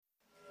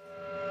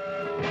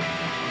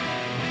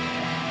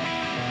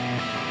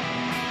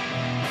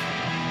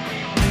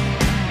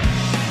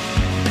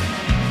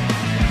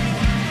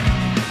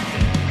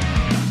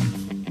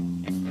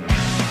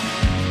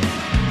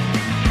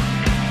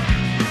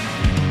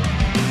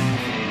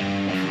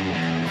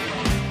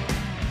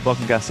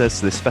welcome Gassers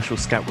to this special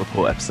Scout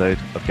Report episode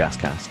of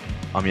Gascast.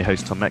 I'm your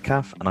host Tom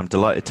Metcalf, and I'm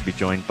delighted to be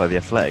joined by the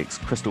Athletics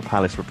Crystal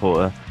Palace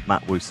reporter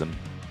Matt Woosum.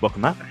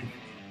 Welcome, Matt.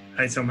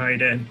 Hey Tom, how are you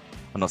doing?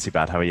 I'm not too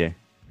bad, how are you?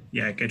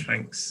 Yeah, good,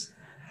 thanks.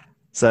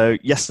 So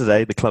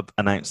yesterday the club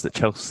announced that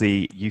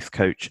Chelsea youth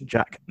coach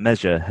Jack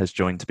Measure has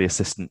joined to be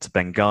assistant to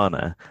Ben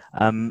Garner.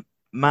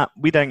 Matt,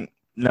 we don't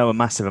know a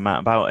massive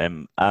amount about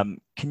him.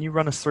 Can you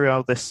run us through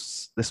how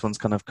this one's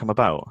kind of come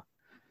about?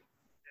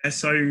 Yeah,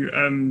 so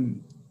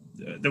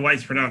the way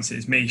to pronounce it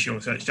is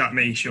Meashaw, so it's Jack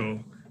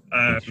Meashaw.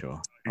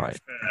 Sure. Right.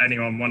 For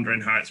anyone wondering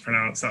how it's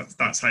pronounced,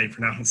 that's how you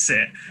pronounce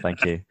it.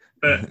 Thank you.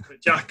 But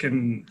Jack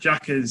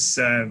has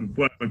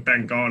worked with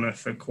Ben Garner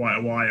for quite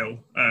a while,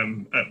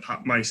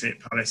 mostly at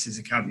Palace's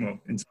Academy,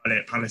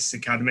 entirely at Palace's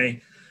Academy.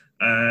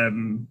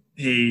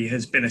 He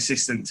has been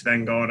assistant to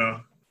Ben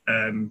Garner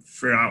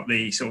throughout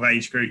the sort of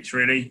age groups,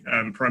 really.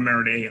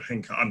 Primarily, I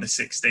think, at under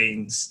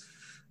 16s.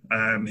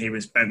 He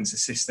was Ben's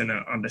assistant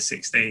at under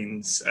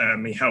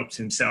 16s. He helped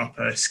him set up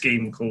a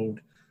scheme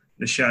called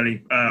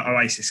the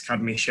Oasis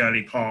Academy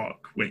Shirley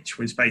Park, which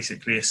was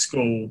basically a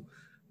school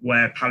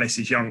where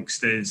Palace's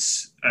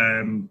youngsters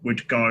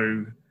would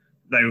go.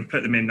 They would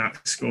put them in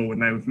that school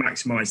and they would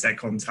maximise their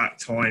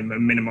contact time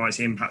and minimise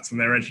the impact on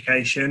their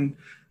education.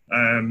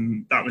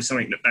 That was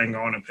something that Ben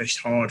Garner pushed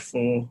hard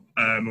for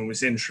and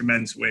was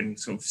instrumental in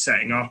sort of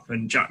setting up.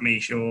 And Jack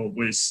Meashaw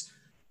was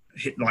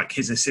like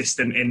his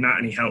assistant in that,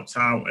 and he helped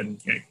out and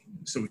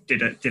sort of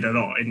did a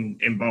lot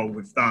involved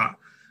with that.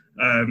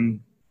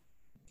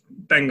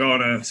 Ben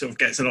Garner sort of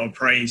gets a lot of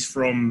praise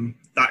from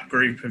that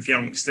group of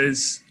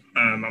youngsters.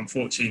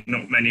 Unfortunately,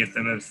 not many of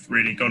them have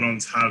really gone on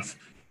to have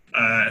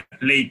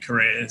league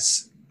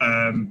careers,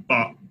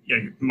 but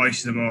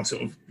most of them are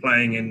sort of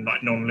playing in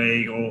like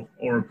non-league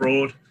or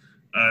abroad.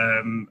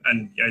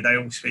 And they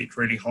all speak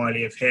really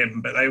highly of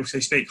him, but they also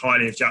speak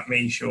highly of Jack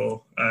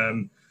Meashaw.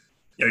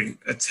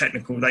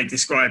 They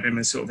describe him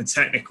as sort of a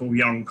technical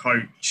young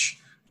coach,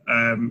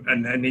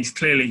 and he's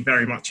clearly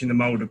very much in the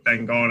mould of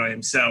Ben Garner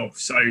himself.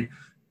 So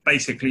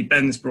basically,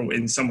 Ben's brought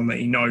in someone that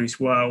he knows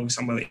well,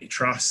 someone that he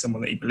trusts,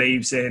 someone that he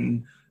believes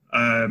in,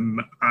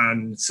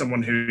 and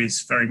someone who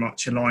is very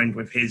much aligned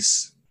with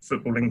his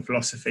footballing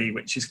philosophy,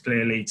 which is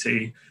clearly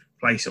to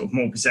play sort of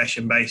more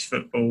possession-based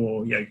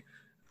football, or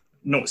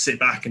not sit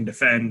back and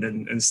defend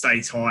and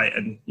stay tight,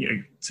 and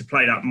to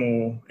play that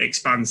more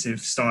expansive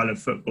style of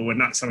football.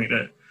 And that's something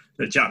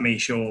that Jack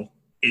Meashaw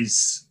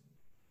is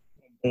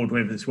on board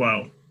with as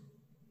well.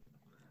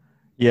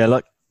 Yeah,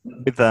 like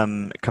with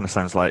it kind of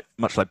sounds like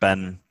much like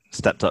Ben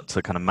stepped up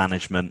to kind of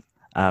management.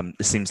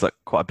 It seems like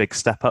quite a big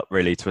step up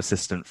really to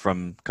assistant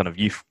from kind of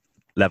youth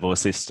level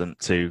assistant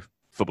to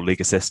Football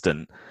League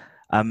assistant.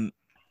 How do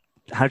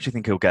you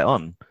think he'll get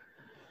on?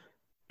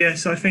 Yeah,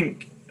 so I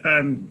think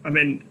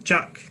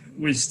Jack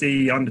was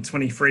the under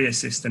 23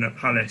 assistant at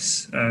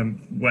Palace,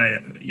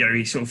 where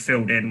he sort of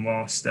filled in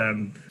whilst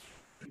there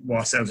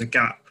was a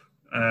gap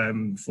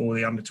for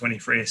the under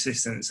 23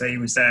 assistant. So he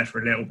was there for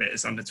a little bit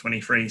as under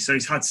 23. So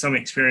he's had some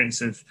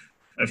experience of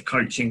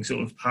coaching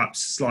sort of perhaps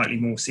slightly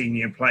more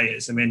senior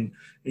players. I mean,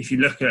 if you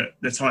look at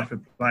the type of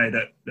player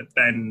that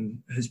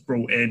Ben has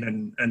brought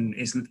in and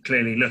is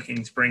clearly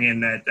looking to bring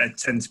in, there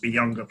tend to be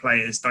younger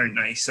players, don't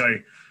they? So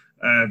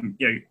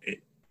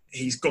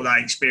he's got that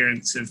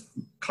experience of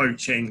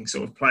coaching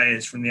sort of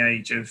players from the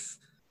age of,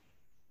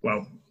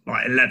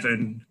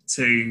 11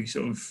 to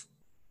sort of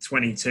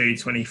 22,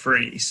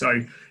 23.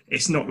 So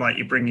it's not like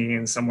you're bringing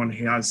in someone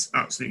who has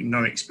absolutely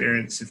no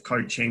experience of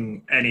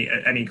coaching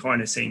any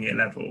kind of senior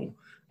level.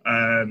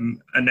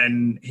 And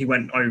then he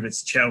went over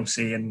to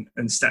Chelsea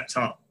and stepped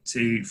up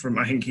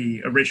I think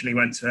he originally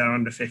went to their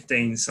under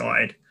 15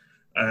 side,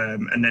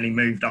 and then he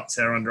moved up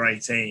to their under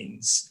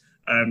 18s.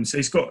 So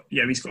he's got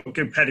a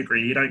good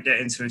pedigree. You don't get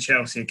into a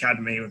Chelsea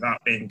academy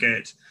without being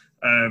good.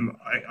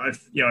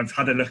 I've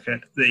had a look at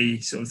the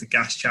sort of the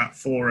Gas Chat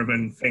forum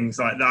and things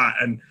like that,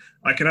 and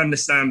I can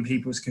understand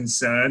people's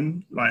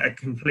concern. Like, I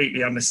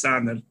completely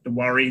understand the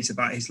worries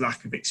about his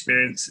lack of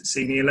experience at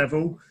senior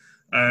level.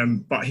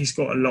 But he's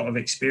got a lot of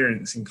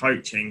experience in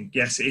coaching.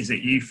 Yes, it is at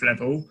youth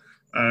level.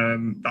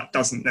 That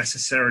doesn't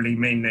necessarily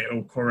mean that it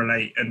will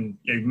correlate and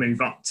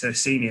move up to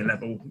senior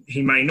level.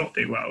 He may not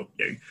do well.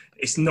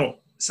 It's not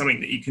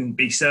something that you can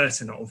be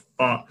certain of,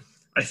 but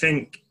I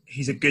think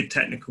he's a good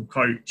technical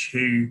coach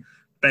who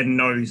Ben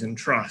knows and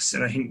trusts,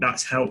 and I think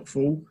that's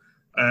helpful.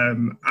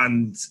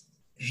 And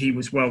he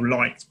was well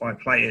liked by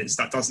players.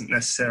 That doesn't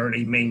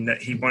necessarily mean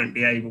that he won't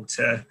be able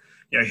to,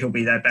 he'll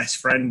be their best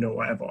friend or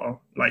whatever.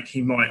 Like,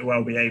 he might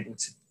well be able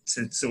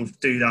to sort of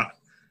do that,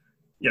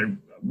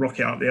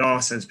 rocket up the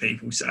arse, as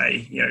people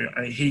say.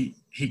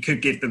 He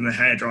could give them the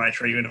hairdryer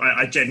treatment.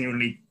 I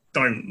genuinely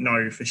don't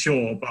know for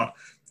sure, but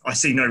I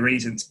see no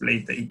reason to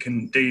believe that he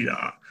couldn't do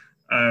that.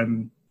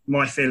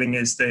 My feeling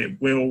is that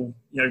it will,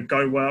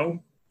 go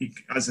well.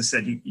 As I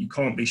said, you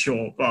can't be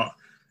sure, but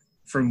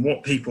from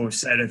what people have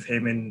said of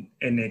him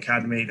in the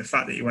academy, the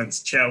fact that he went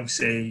to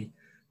Chelsea,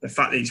 the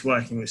fact that he's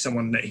working with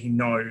someone that he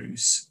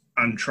knows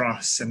and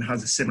trusts and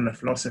has a similar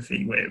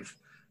philosophy with,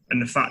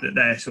 and the fact that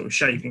they're sort of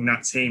shaping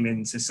that team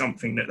into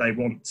something that they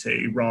want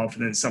to rather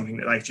than something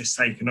that they've just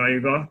taken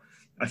over,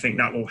 I think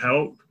that will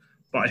help.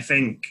 But I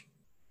think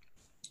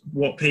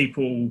what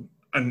people,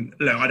 and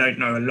look, I don't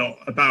know a lot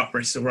about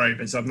Bristol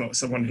Rovers. I'm not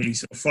someone who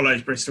sort of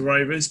follows Bristol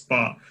Rovers,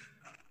 but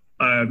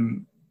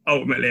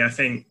ultimately I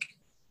think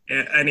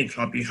any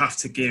club, you have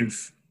to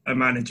give a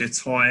manager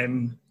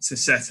time to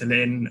settle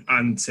in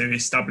and to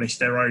establish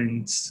their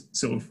own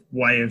sort of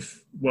way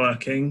of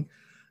working.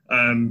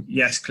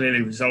 Yes,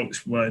 clearly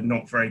results were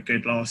not very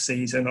good last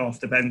season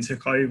after Ben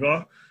took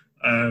over,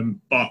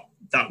 but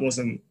that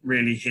wasn't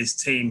really his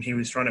team. He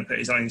was trying to put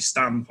his own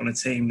stamp on a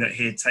team that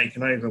he had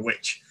taken over,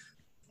 which,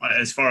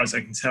 as far as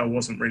I can tell,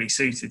 wasn't really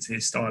suited to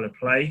his style of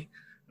play.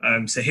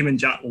 So him and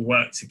Jack will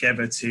work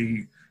together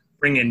to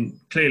bring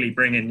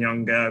in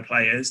younger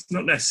players,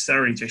 not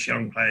necessarily just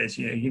young players.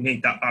 You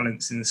need that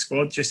balance in the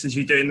squad, just as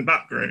you do in the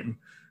back room.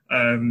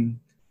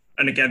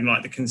 And again,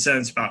 like the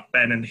concerns about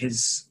Ben and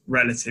his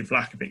relative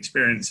lack of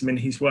experience. I mean,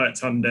 he's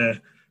worked under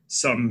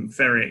some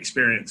very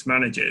experienced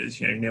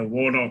managers, Neil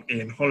Warnock,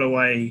 Ian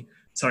Holloway,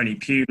 Tony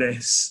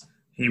Pulis.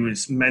 He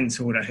was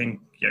mentored, I think,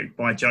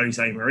 by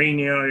Jose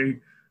Mourinho.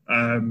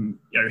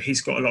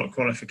 He's got a lot of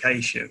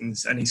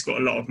qualifications and he's got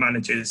a lot of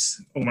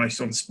managers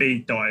almost on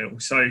speed dial.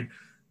 So,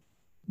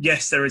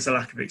 yes, there is a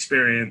lack of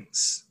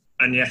experience.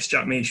 And yes,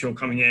 Jack Meashaw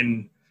coming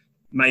in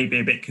may be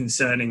a bit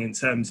concerning in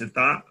terms of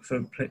that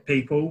for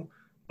people.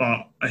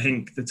 But I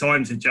think the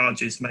time to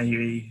judge is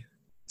maybe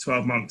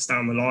 12 months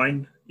down the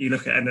line. You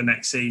look at end of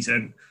next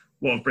season,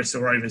 what have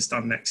Bristol Rovers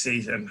done next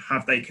season?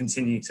 Have they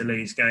continued to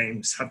lose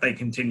games? Have they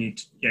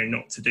continued,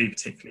 not to do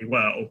particularly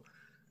well?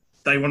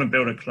 They want to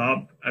build a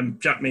club,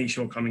 and Jack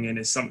Meashaw coming in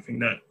is something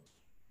that,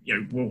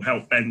 will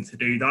help Ben to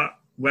do that.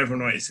 Whether or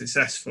not it's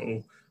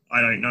successful,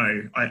 I don't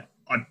know. I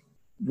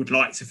would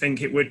like to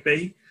think it would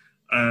be,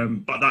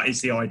 but that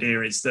is the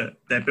idea: is that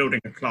they're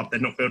building a club, they're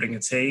not building a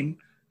team,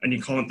 and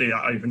you can't do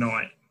that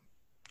overnight.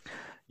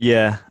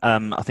 Yeah,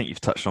 I think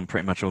you've touched on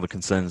pretty much all the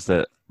concerns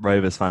that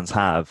Rovers fans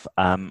have.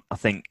 I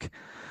think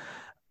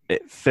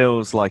it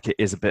feels like it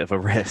is a bit of a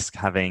risk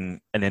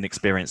having an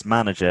inexperienced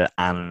manager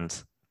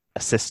and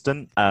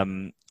assistant.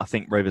 I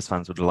think Rovers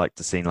fans would like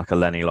to see like a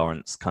Lenny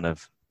Lawrence kind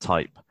of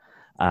type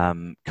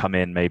come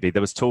in. Maybe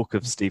there was talk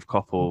of Steve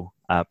Coppell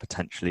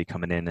potentially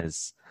coming in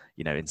as,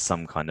 in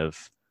some kind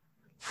of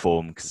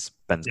form because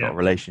Ben's got a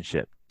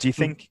relationship. Do you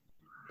think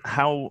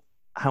how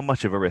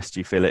much of a risk do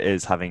you feel it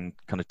is having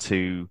kind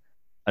of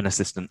an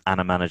assistant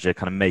and a manager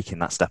kind of making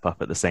that step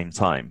up at the same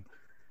time?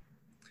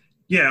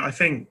 Yeah, I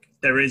think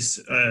there is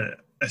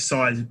a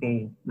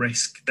sizable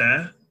risk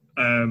there.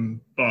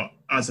 But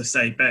as I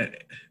say,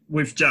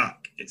 with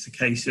Jack, it's a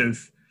case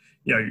of,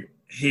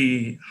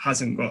 he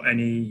hasn't got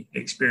any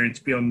experience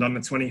beyond under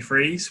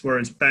 23s,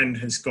 whereas Ben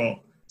has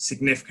got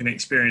significant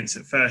experience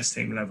at first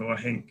team level.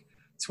 I think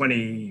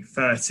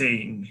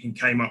 2013, he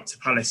came up to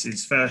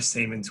Palace's first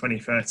team in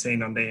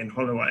 2013 under Ian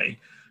Holloway.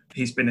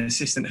 He's been an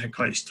assistant head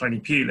coach, Tony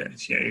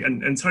Pulis,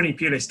 and Tony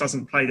Pulis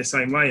doesn't play the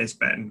same way as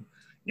Ben,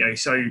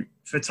 so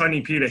for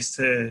Tony Pulis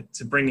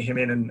to bring him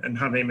in and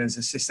have him as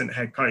assistant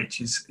head coach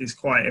is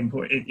quite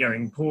important,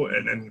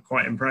 important and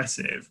quite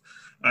impressive.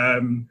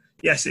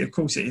 Yes, of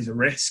course it is a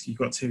risk. You've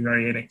got two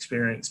very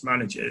inexperienced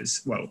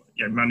managers,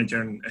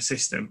 manager and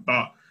assistant,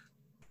 but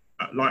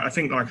like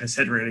I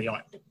said, really,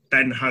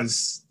 Ben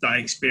has that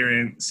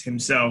experience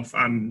himself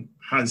and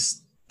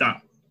has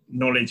that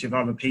knowledge of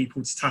other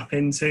people to tap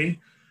into.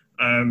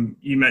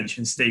 You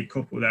mentioned Steve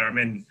Coppell there. I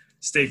mean,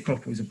 Steve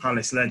Coppell's a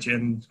Palace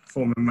legend,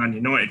 former Man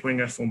United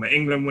winger, former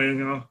England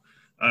winger,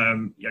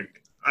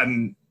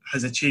 and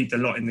has achieved a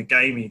lot in the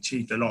game. He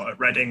achieved a lot at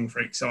Reading,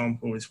 for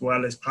example, as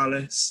well as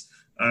Palace.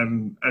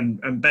 And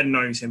Ben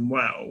knows him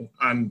well,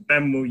 and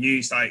Ben will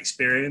use that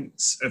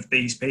experience of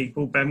these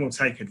people. Ben will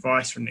take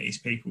advice from these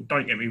people.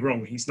 Don't get me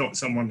wrong, he's not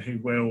someone who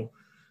will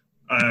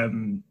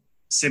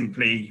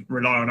simply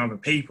rely on other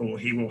people.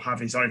 He will have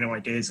his own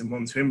ideas and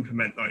want to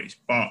implement those.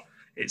 But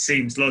it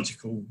seems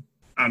logical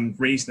and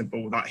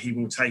reasonable that he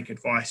will take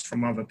advice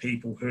from other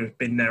people who have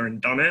been there and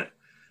done it.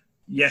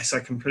 Yes, I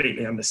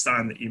completely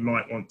understand that you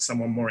might want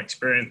someone more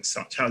experienced,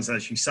 such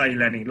as you say,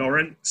 Lenny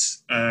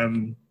Lawrence,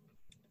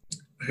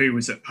 who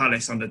was at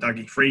Palace under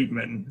Dougie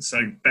Freedman.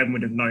 So Ben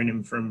would have known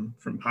him from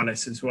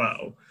Palace as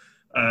well.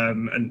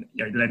 And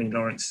Lenny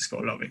Lawrence has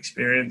got a lot of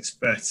experience.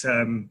 But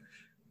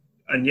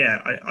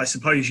I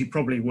suppose you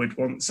probably would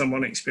want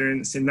someone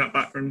experienced in that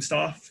backroom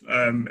staff.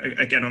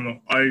 Again, I'm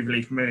not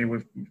overly familiar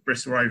with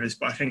Bristol Rovers,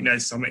 but I think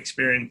there's some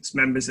experienced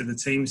members of the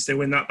team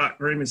still in that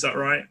backroom. Is that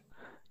right?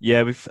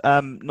 Yeah, we've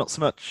not so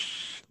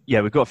much.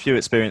 Yeah, we've got a few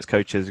experienced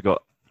coaches. We've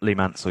got Lee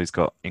Mansell, who's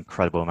got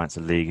incredible amounts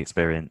of league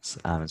experience,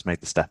 has made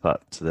the step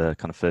up to the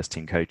kind of first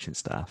team coaching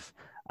staff.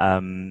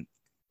 There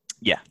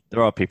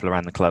are people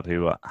around the club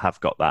who have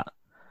got that,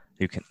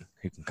 who can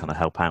kind of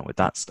help out with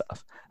that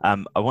stuff.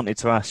 I wanted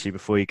to ask you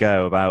before you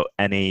go about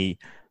any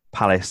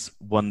Palace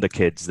wonder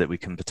kids that we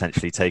can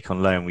potentially take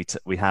on loan.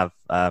 We have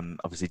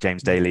obviously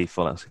James Daly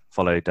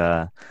followed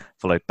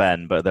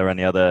Ben, but are there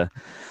any other,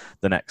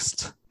 the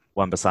next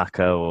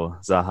Wan-Bissaka or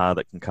Zaha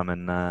that can come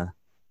and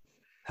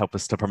help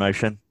us to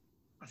promotion?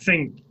 I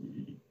think,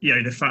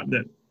 the fact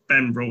that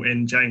Ben brought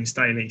in James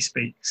Daly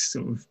speaks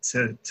sort of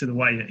to the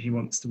way that he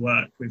wants to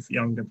work with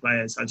younger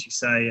players, as you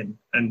say,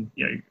 and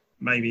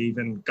maybe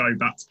even go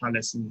back to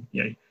Palace and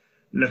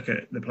look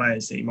at the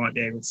players that he might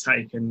be able to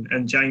take.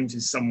 And James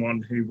is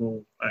someone who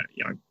will,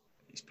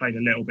 he's played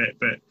a little bit,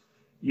 but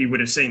you would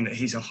have seen that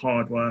he's a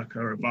hard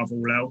worker above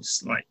all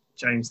else. Like,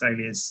 James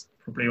Daly is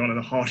probably one of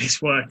the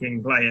hardest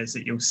working players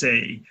that you'll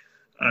see,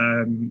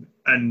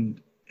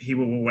 and he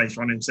will always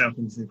run himself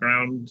into the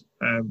ground.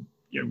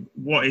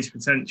 What his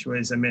potential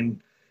is,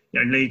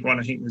 League One,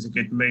 I think, was a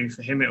good move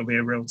for him. It'll be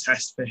a real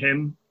test for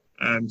him,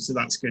 so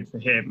that's good for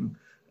him.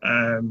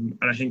 And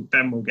I think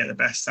Ben will get the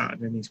best out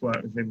of him. He's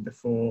worked with him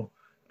before,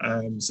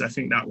 so I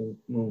think that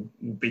will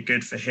be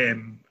good for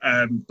him.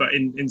 But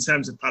in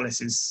terms of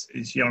Palace's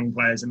young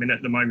players, at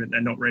the moment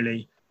they're not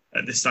really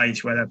at the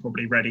stage where they're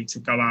probably ready to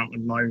go out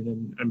on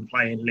loan and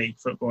play in league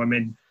football.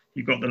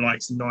 You've got the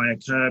likes of Nia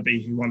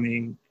Kirby, who won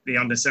the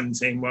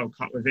Under-17 World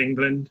Cup with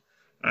England.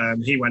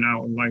 He went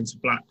out on loan to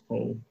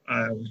Blackpool.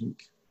 I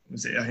think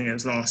it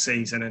was last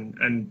season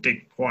and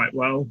did quite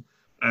well.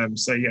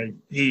 So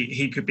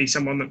he could be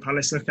someone that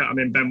Palace look at.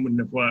 Ben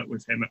wouldn't have worked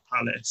with him at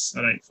Palace,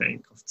 I don't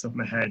think, off the top of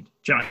my head.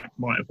 Jack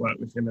might have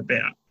worked with him a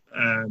bit,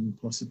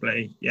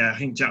 possibly. Yeah, I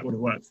think Jack would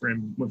have worked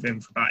with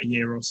him for about a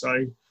year or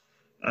so,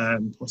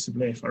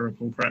 possibly, if I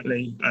recall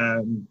correctly.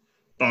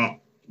 But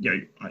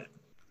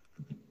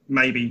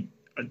maybe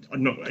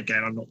I'm not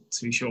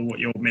too sure what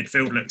your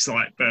midfield looks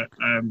like, but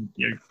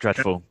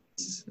dreadful,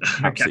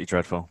 absolutely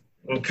dreadful.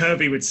 Well,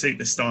 Kirby would suit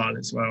the style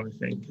as well, I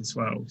think, as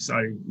well.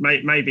 So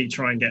maybe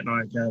try and get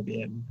Nia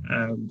Kirby in.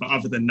 But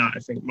other than that, I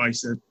think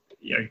most of,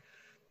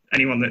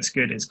 anyone that's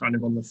good is kind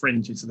of on the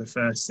fringes of the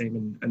first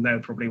team, and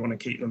they'll probably want to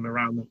keep them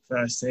around the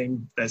first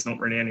team. There's not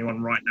really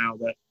anyone right now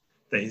that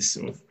is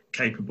sort of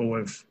capable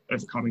of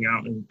coming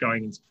out and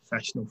going into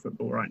professional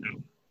football right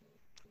now.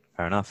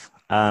 Fair enough.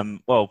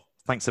 Well,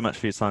 thanks so much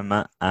for your time,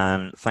 Matt.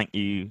 And thank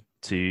you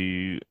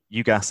to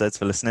you Gas Heads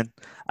for listening.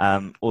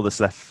 All that's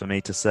left for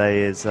me to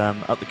say is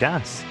up the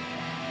gas.